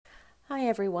Hi,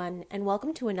 everyone, and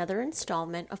welcome to another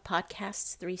installment of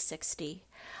Podcasts 360.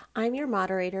 I'm your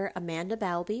moderator, Amanda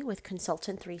Balby with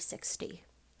Consultant 360.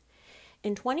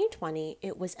 In 2020,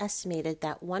 it was estimated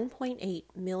that 1.8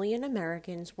 million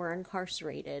Americans were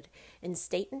incarcerated in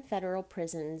state and federal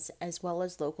prisons as well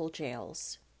as local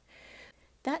jails.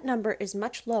 That number is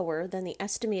much lower than the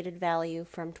estimated value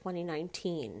from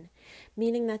 2019,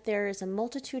 meaning that there is a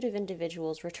multitude of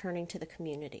individuals returning to the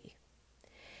community.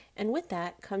 And with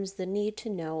that comes the need to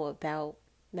know about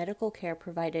medical care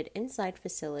provided inside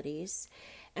facilities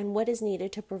and what is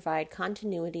needed to provide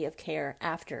continuity of care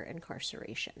after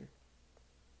incarceration.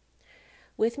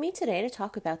 With me today to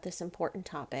talk about this important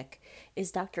topic is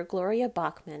Dr. Gloria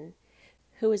Bachman,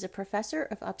 who is a professor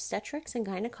of obstetrics and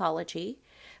gynecology,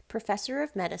 professor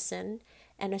of medicine,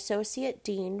 and associate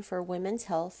dean for women's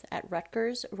health at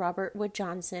Rutgers Robert Wood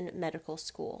Johnson Medical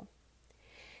School.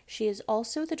 She is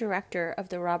also the director of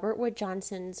the Robert Wood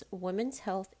Johnson's Women's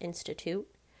Health Institute,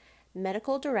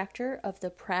 medical director of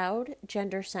the Proud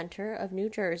Gender Center of New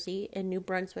Jersey in New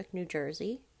Brunswick, New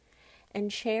Jersey,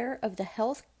 and chair of the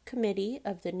Health Committee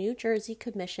of the New Jersey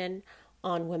Commission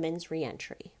on Women's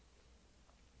Reentry.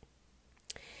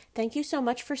 Thank you so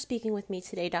much for speaking with me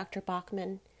today, Dr.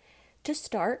 Bachman. To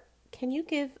start, can you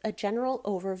give a general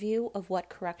overview of what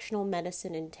correctional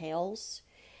medicine entails?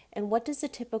 And what does a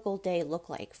typical day look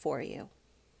like for you?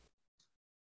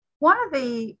 One of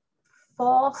the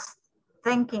false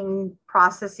thinking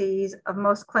processes of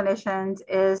most clinicians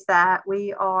is that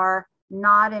we are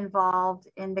not involved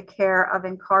in the care of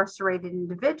incarcerated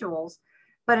individuals.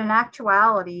 But in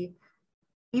actuality,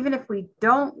 even if we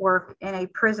don't work in a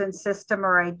prison system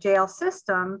or a jail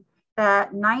system,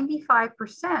 that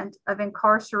 95% of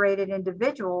incarcerated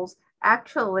individuals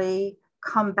actually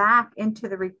come back into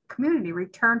the community,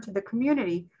 return to the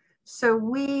community. So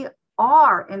we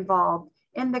are involved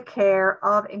in the care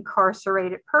of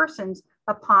incarcerated persons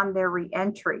upon their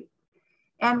reentry.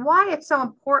 And why it's so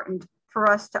important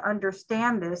for us to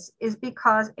understand this is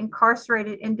because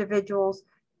incarcerated individuals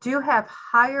do have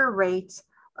higher rates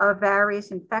of various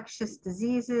infectious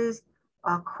diseases,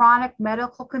 chronic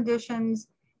medical conditions,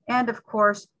 and of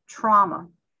course, trauma,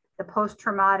 the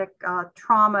post-traumatic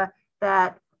trauma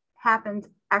that happens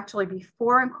actually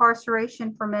before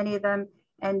incarceration for many of them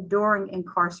and during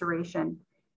incarceration.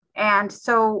 And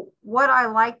so what I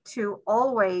like to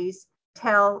always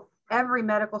tell every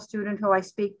medical student who I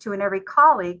speak to and every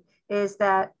colleague is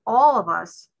that all of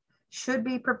us should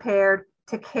be prepared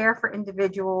to care for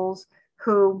individuals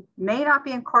who may not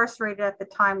be incarcerated at the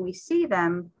time we see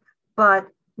them, but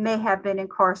may have been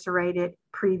incarcerated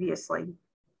previously.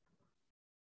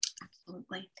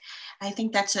 Absolutely. I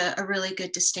think that's a really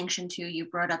good distinction too. You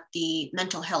brought up the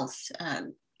mental health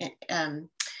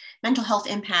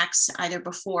impacts either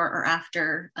before or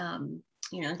after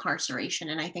incarceration,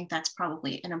 and I think that's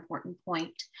probably an important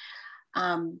point.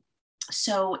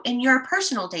 So in your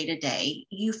personal day-to-day,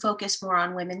 you focus more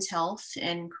on women's health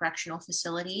in correctional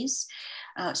facilities.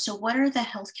 So what are the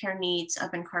healthcare needs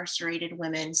of incarcerated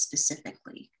women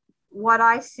specifically? What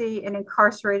I see in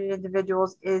incarcerated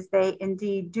individuals is they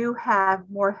indeed do have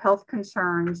more health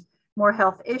concerns, more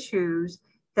health issues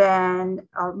than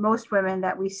most women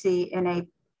that we see in a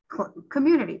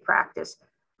community practice.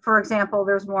 For example,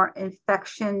 there's more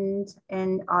infections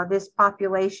in this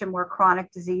population, more chronic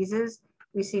diseases.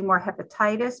 We see more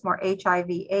hepatitis, more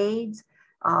HIV/AIDS,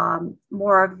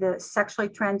 more of the sexually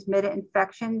transmitted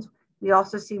infections. We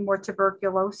also see more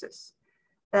tuberculosis.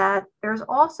 That there's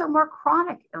also more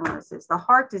chronic illnesses, the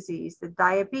heart disease, the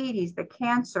diabetes, the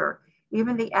cancer,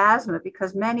 even the asthma,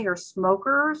 because many are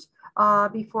smokers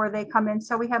before they come in.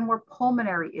 So we have more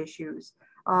pulmonary issues.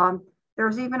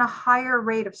 There's even a higher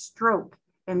rate of stroke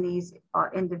in these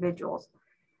individuals.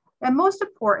 And most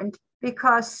important,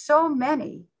 because so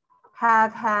many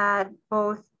have had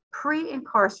both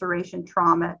pre-incarceration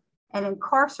trauma and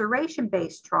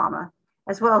incarceration-based trauma,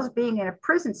 as well as being in a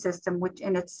prison system, which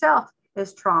in itself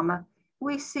is trauma,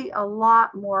 we see a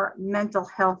lot more mental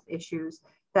health issues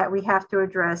that we have to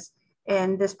address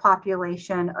in this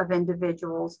population of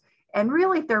individuals and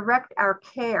really direct our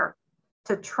care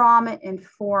to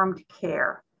trauma-informed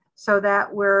care so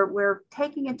that we're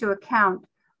taking into account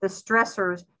the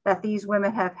stressors that these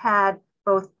women have had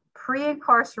both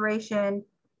pre-incarceration,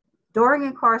 during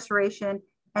incarceration,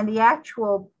 and the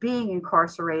actual being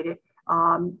incarcerated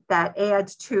that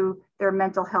adds to their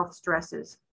mental health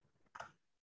stresses.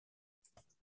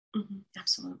 Mm-hmm,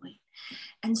 absolutely.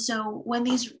 And so when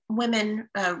these women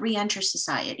re-enter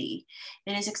society,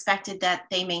 it is expected that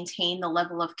they maintain the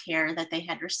level of care that they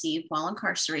had received while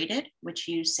incarcerated, which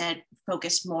you said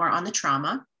focused more on the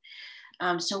trauma.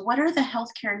 So what are the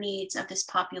healthcare needs of this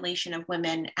population of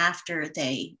women after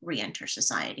they re-enter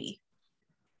society?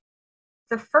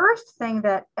 The first thing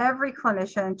that every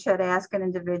clinician should ask an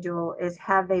individual is,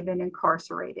 have they been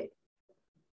incarcerated?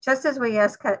 Just as we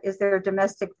ask, is there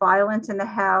domestic violence in the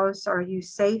house? Are you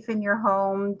safe in your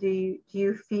home? Do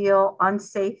you feel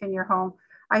unsafe in your home?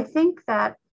 I think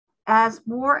that as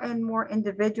more and more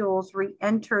individuals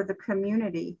re-enter the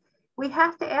community, we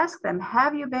have to ask them,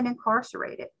 have you been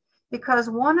incarcerated? Because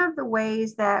one of the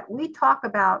ways that we talk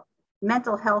about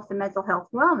mental health and mental health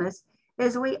wellness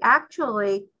is we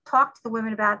actually talk to the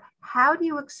women about, how do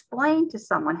you explain to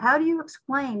someone, how do you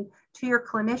explain to your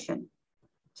clinician,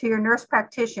 to your nurse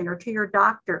practitioner, to your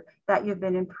doctor that you've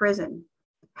been in prison?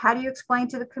 How do you explain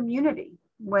to the community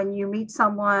when you meet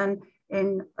someone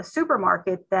in a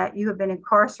supermarket that you have been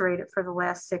incarcerated for the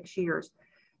last 6 years?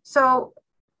 So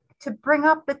to bring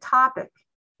up the topic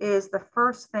is the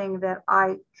first thing that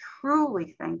I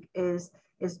truly think is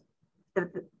the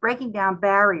breaking down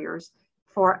barriers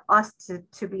for us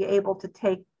to be able to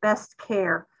take best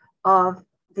care of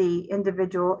the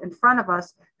individual in front of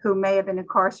us who may have been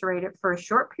incarcerated for a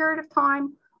short period of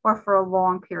time or for a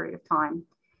long period of time.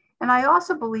 And I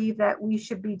also believe that we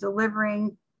should be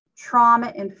delivering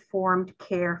trauma-informed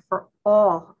care for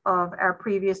all of our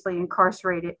previously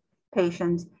incarcerated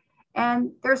patients.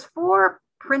 And there's 4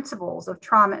 principles of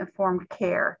trauma-informed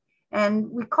care, and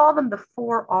we call them the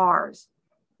 4 R's: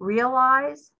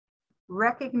 realize,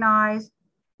 recognize,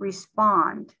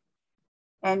 respond,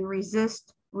 and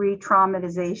resist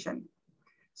re-traumatization.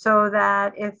 So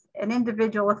that if an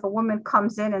individual, if a woman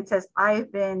comes in and says,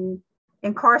 I've been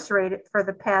incarcerated for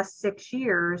the past 6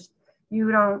 years,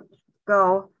 you don't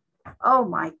go, oh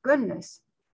my goodness,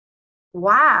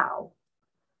 wow,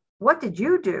 what did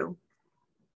you do?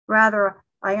 Rather,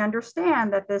 I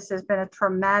understand that this has been a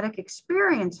traumatic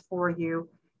experience for you.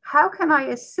 How can I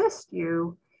assist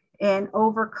you in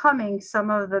overcoming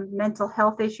some of the mental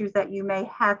health issues that you may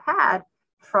have had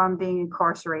from being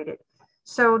incarcerated?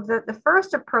 So the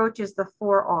first approach is the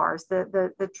 4 R's,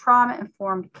 the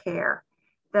trauma-informed care,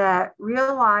 that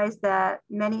realize that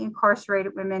many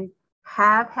incarcerated women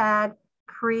have had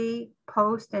pre,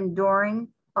 post, and during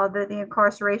the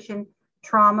incarceration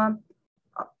trauma.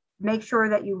 Make sure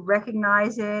that you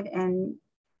recognize it and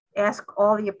ask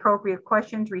all the appropriate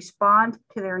questions, respond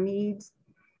to their needs,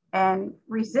 and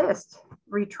resist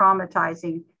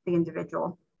re-traumatizing the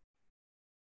individual.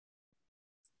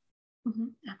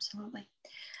 Absolutely.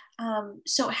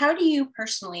 So how do you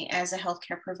personally, as a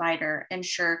healthcare provider,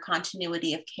 ensure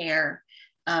continuity of care,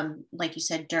 like you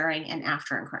said, during and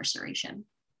after incarceration?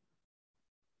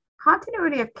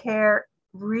 Continuity of care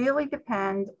really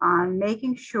depends on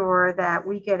making sure that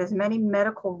we get as many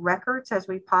medical records as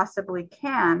we possibly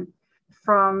can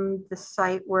from the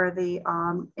site where the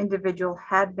individual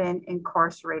had been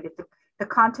incarcerated, the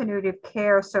continuity of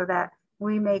care, so that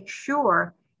we make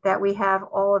sure that we have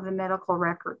all of the medical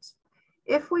records.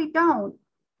 If we don't,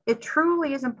 it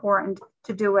truly is important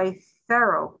to do a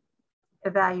thorough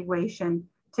evaluation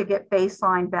to get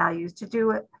baseline values, to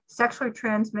do a sexually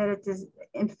transmitted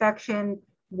infection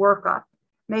workup.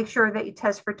 Make sure that you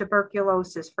test for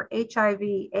tuberculosis, for HIV,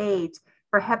 AIDS,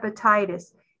 for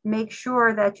hepatitis. Make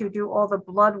sure that you do all the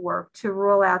blood work to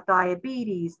rule out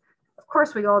diabetes. Of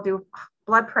course, we all do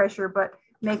blood pressure, but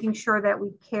making sure that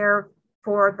we care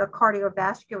for the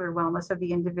cardiovascular wellness of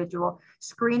the individual,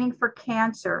 screening for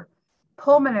cancer,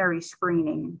 pulmonary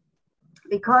screening.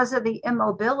 Because of the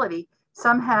immobility,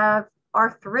 some have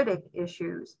arthritic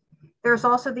issues. There's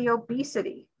also the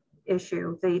obesity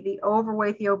issue, the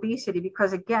overweight, the obesity,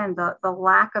 because again, the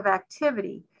lack of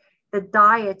activity. The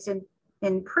diets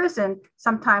in prison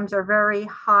sometimes are very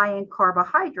high in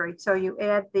carbohydrates. So you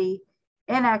add the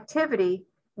inactivity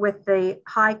with the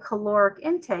high caloric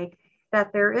intake,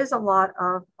 that there is a lot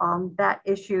of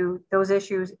those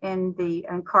issues in the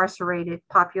incarcerated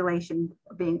population,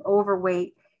 being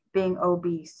overweight, being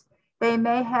obese. They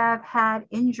may have had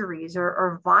injuries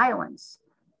or violence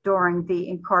during the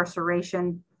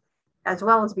incarceration, as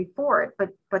well as before it,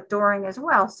 but during as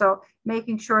well. So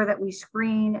making sure that we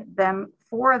screen them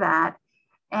for that.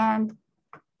 And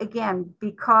again,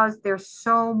 because there's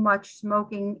so much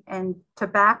smoking and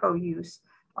tobacco use,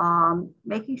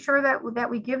 making sure that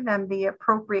we give them the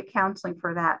appropriate counseling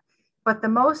for that. But the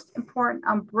most important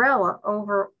umbrella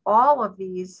over all of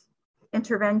these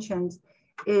interventions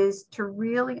is to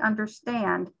really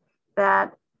understand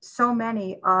that so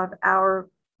many of our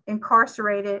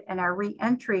incarcerated and our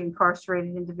re-entry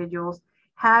incarcerated individuals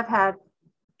have had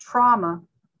trauma,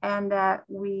 and that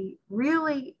we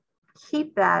really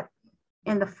keep that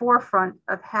in the forefront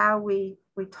of how we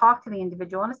talk to the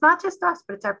individual. And it's not just us,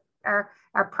 but it's our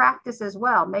our practice as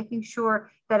well, making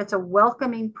sure that it's a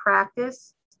welcoming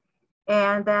practice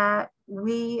and that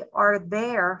we are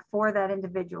there for that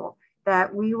individual,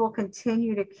 that we will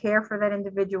continue to care for that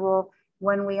individual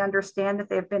when we understand that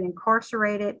they've been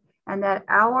incarcerated, and that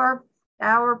our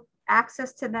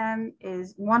access to them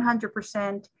is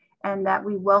 100%, and that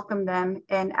we welcome them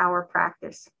in our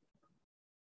practice.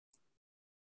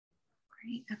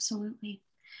 Great, absolutely.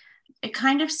 It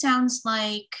kind of sounds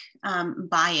like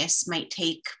bias might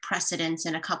take precedence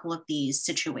in a couple of these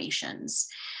situations.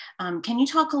 Can you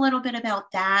talk a little bit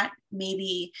about that,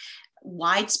 maybe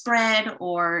widespread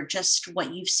or just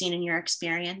what you've seen in your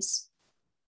experience?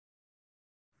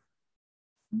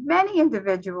 Many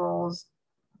individuals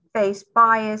face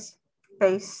bias,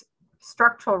 face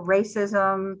structural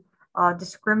racism,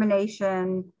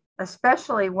 discrimination,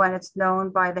 especially when it's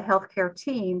known by the healthcare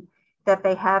team that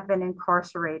they have been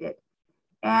incarcerated.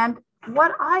 And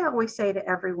what I always say to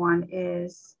everyone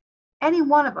is any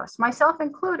one of us, myself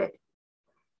included,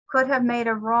 could have made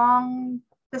a wrong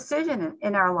decision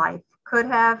in our life, could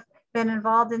have been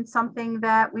involved in something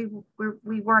that we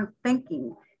weren't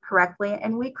thinking correctly,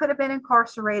 and we could have been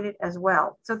incarcerated as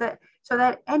well. So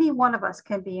that any one of us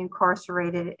can be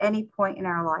incarcerated at any point in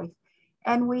our life.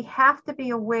 And we have to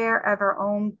be aware of our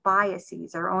own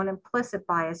biases, our own implicit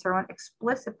bias, our own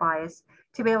explicit bias,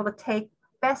 to be able to take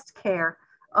best care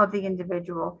of the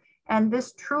individual. And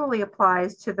this truly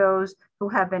applies to those who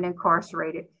have been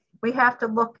incarcerated. We have to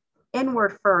look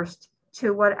inward first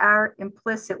to what our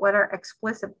implicit, what our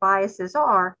explicit biases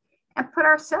are, and put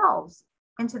ourselves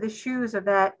into the shoes of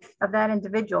that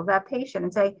individual, that patient,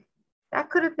 and say,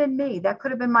 that could have been me, that could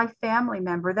have been my family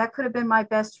member, that could have been my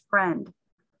best friend.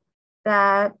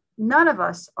 That none of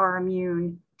us are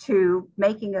immune to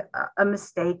making a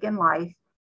mistake in life,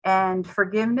 and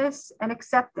forgiveness and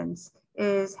acceptance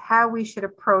is how we should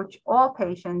approach all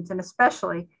patients, and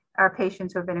especially our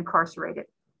patients who have been incarcerated.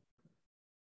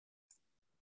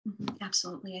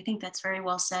 Absolutely. I think that's very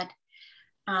well said.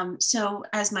 So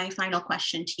as my final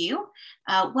question to you,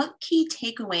 what key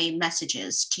takeaway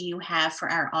messages do you have for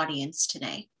our audience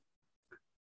today?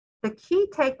 The key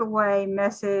takeaway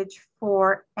message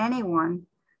for anyone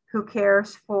who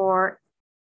cares for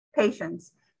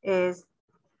patients is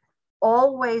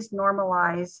always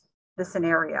normalize the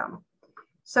scenario.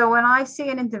 So when I see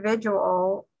an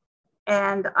individual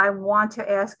and I want to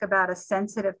ask about a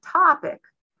sensitive topic,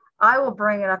 I will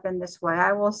bring it up in this way.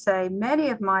 I will say, many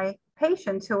of my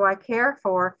patients who I care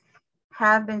for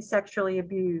have been sexually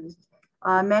abused.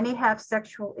 Many have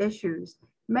sexual issues.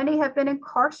 Many have been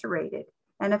incarcerated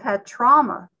and have had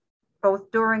trauma,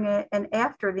 both during it and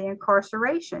after the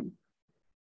incarceration.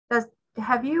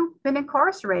 Have you been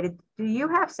incarcerated? Do you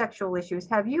have sexual issues?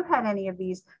 Have you had any of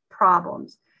these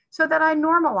problems? So that I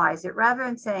normalize it rather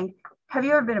than saying, have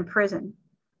you ever been in prison?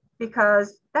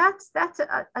 Because that's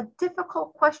a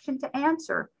difficult question to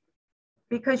answer,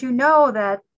 because you know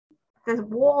that the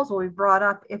walls will be brought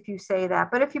up if you say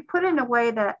that. But if you put it in a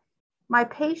way that my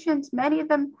patients, many of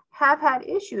them have had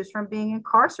issues from being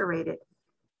incarcerated.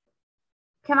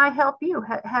 Can I help you?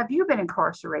 Have you been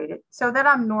incarcerated? So that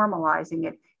I'm normalizing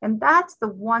it. And that's the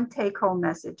one take-home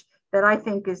message that I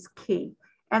think is key.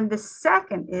 And the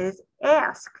second is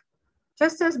ask.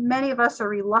 Just as many of us are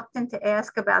reluctant to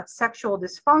ask about sexual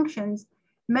dysfunctions,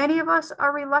 many of us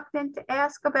are reluctant to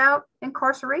ask about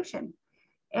incarceration.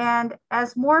 And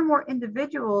as more and more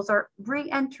individuals are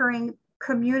re-entering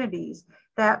communities,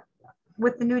 that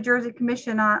with the New Jersey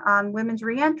Commission on Women's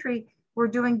Reentry, we're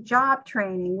doing job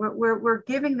training. We're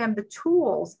giving them the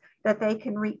tools that they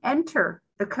can re-enter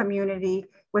the community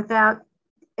without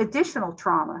additional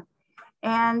trauma.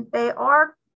 And they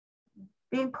are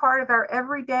being part of our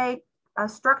everyday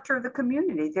structure of the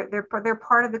community. They're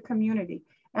part of the community.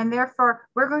 And therefore,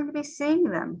 we're going to be seeing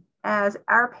them as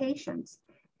our patients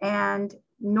and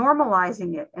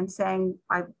normalizing it and saying,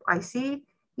 I see,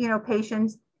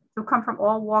 patients who come from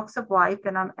all walks of life,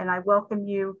 and I welcome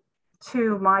you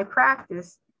to my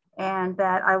practice, and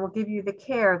that I will give you the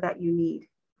care that you need.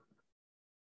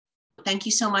 Thank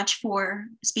you so much for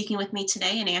speaking with me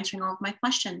today and answering all of my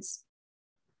questions.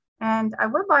 And I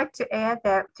would like to add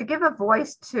that to give a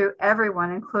voice to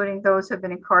everyone, including those who have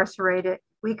been incarcerated,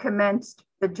 we commenced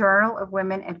the Journal of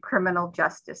Women and Criminal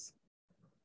Justice.